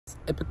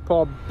Epic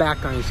Paul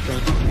back on your screen.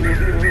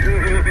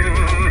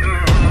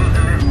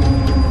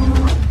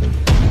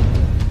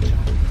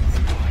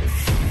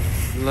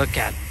 Look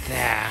at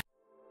that.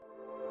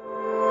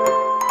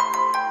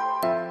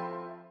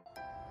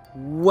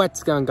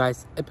 What's going on,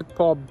 guys? Epic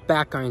Paul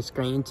back on your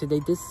screen. Today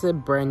this is a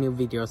brand new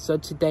video. So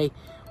today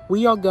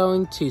we are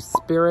going to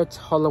Spirit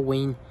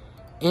Halloween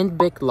and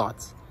Big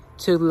Lots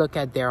to look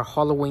at their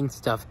Halloween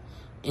stuff.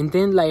 And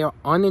then later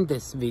on in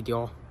this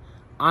video,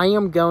 I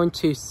am going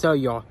to show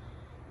y'all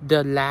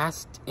the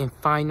last and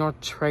final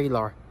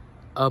trailer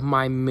of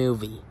my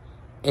movie.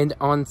 And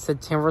on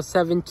September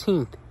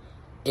 17th,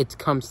 it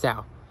comes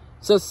out.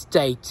 So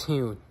stay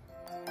tuned.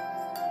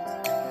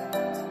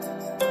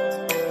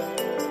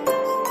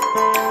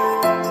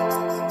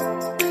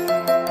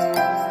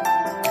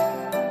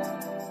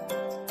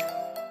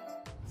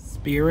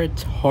 Spirit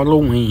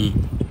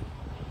Halloween.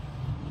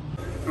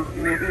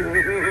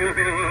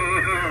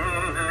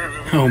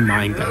 Oh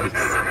my god.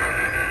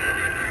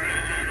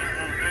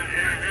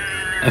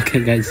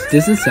 Okay guys,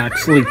 this is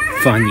actually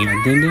funny.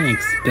 I didn't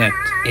expect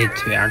it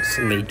to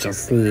actually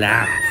just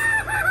laugh.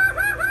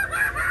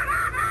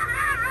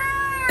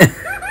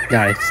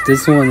 Guys,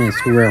 this one is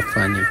real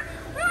funny.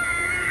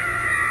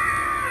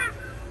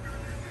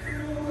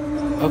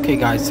 Okay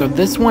guys, so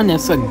this one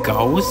is a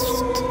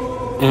ghost.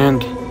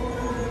 And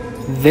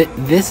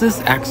this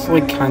is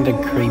actually kind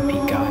of creepy,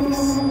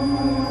 guys.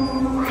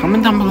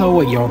 Comment down below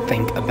what y'all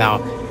think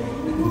about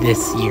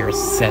this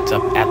year's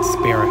setup at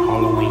Spirit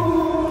Halloween.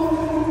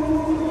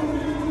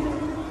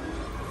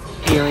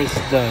 Here is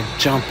the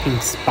jumping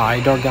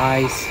spider,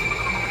 guys.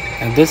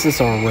 And this is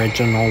the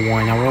original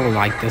one. I really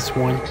like this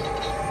one.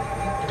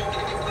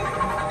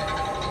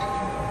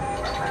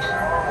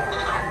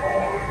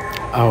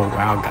 Oh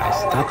wow,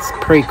 guys, that's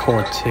pretty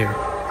cool too.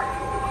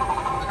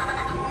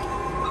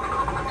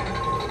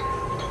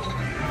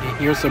 And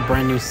here's a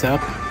brand new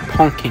setup,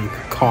 pumpkin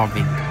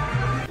carving.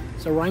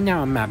 So right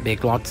now I'm at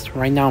Big Lots.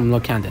 Right now I'm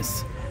looking at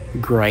this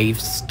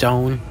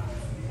gravestone.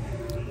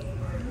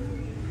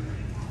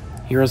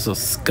 Here's a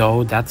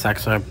skull. That's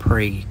actually a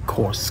pretty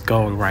cool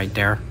skull right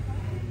there.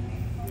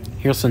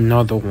 Here's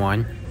another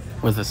one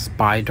with a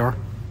spider.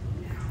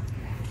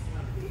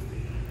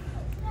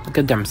 Look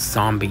at them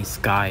zombies,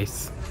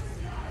 guys.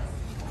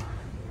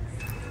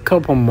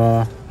 Couple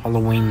more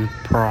Halloween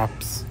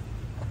props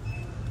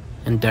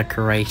and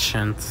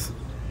decorations.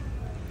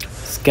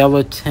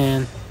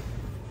 Skeleton.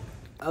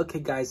 Okay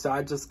guys, so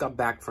I just got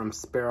back from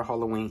Spirit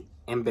Halloween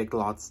and Big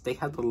Lots. They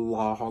had a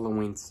lot of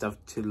Halloween stuff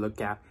to look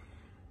at.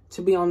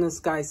 To be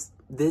honest guys,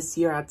 this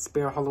year at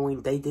Spirit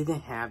Halloween, they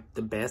didn't have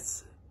the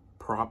best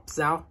props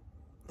out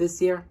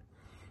this year.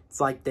 It's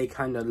like they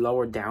kind of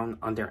lowered down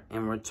on their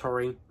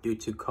inventory due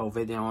to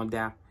COVID and all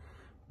that.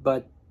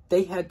 But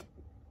they had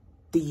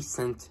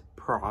decent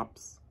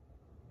props.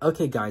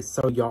 Okay guys,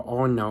 so y'all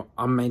all know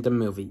I made the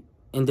movie.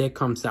 And it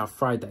comes out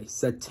Friday,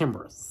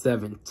 September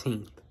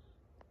 17th.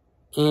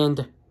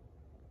 And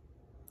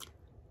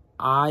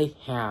I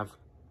have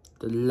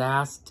the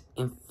last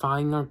and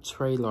final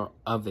trailer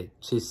of it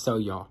to show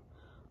y'all.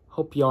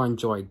 Hope y'all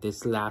enjoyed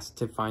this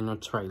last and final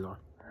trailer.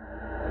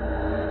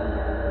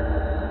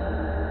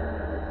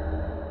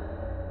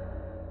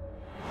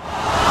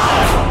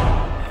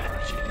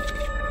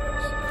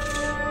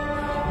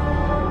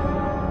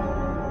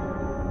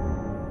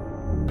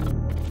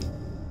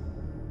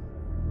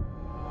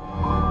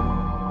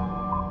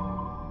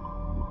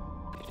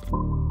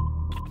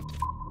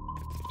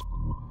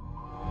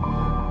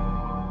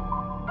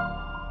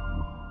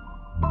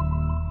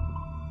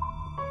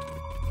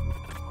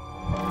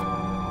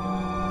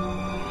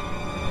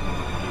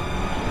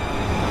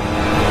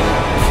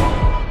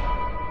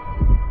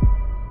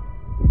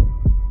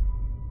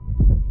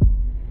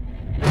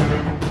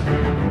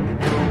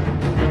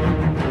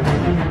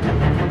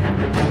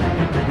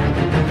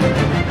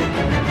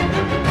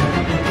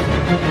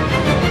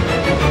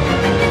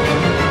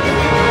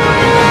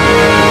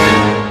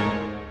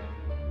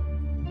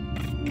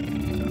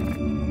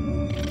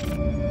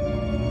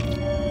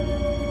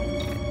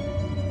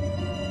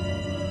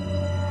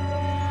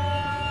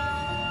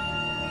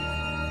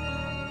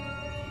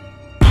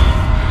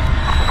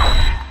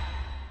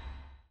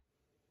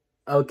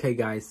 Okay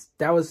guys,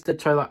 that was the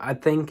trailer. I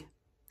think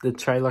the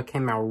trailer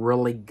came out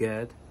really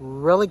good.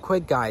 Really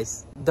quick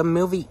guys, the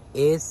movie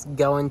is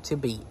going to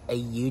be a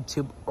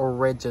YouTube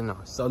original.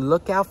 So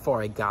look out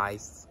for it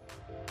guys.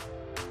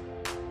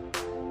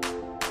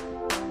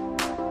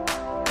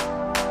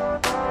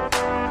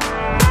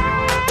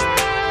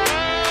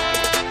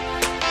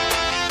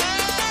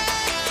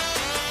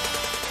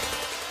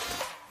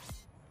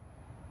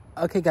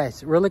 Okay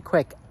guys, really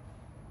quick,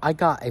 I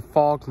got a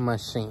fog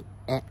machine.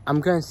 And I'm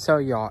gonna show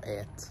y'all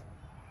it.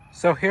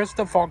 So here's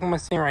the fog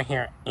machine right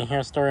here, and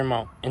here's the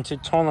remote. And to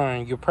turn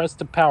on, you press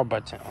the power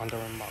button on the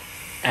remote.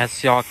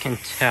 As y'all can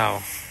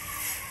tell,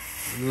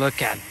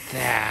 look at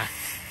that.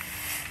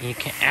 You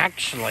can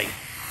actually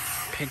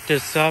pick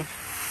this up,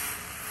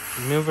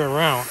 move it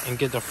around, and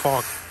get the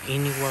fog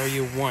anywhere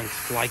you want,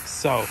 like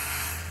so.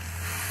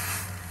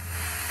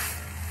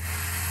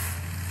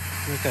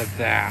 Look at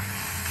that.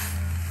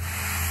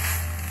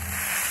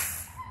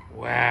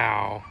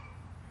 Wow.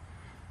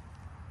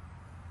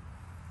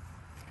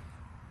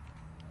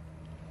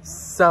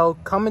 So,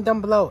 comment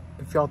down below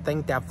if y'all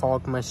think that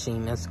fog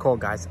machine is cool,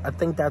 guys. I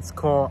think that's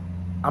cool.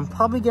 I'm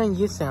probably going to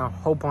use it in a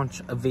whole bunch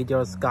of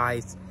videos,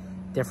 guys.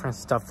 Different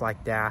stuff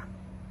like that.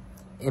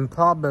 And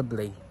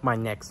probably my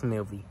next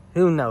movie.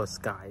 Who knows,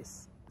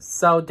 guys?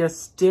 So, there's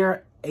still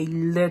a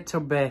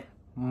little bit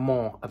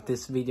more of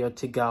this video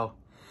to go.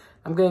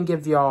 I'm going to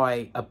give y'all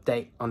an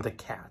update on the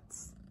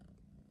cats.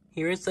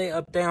 Here is an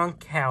update on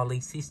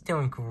Callie. She's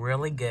doing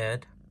really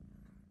good.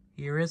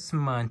 Here is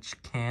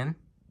Munchkin.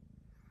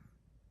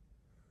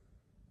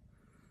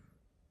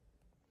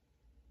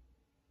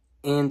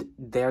 And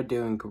they're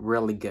doing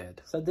really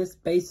good. So this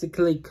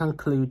basically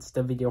concludes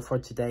the video for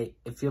today.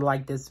 If you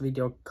like this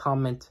video,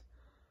 comment,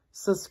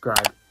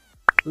 subscribe,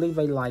 leave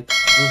a like,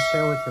 and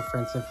share with your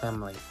friends and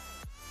family.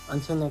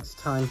 Until next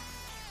time,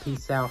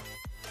 peace out.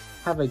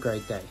 Have a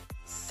great day.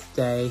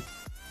 Stay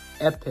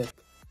epic.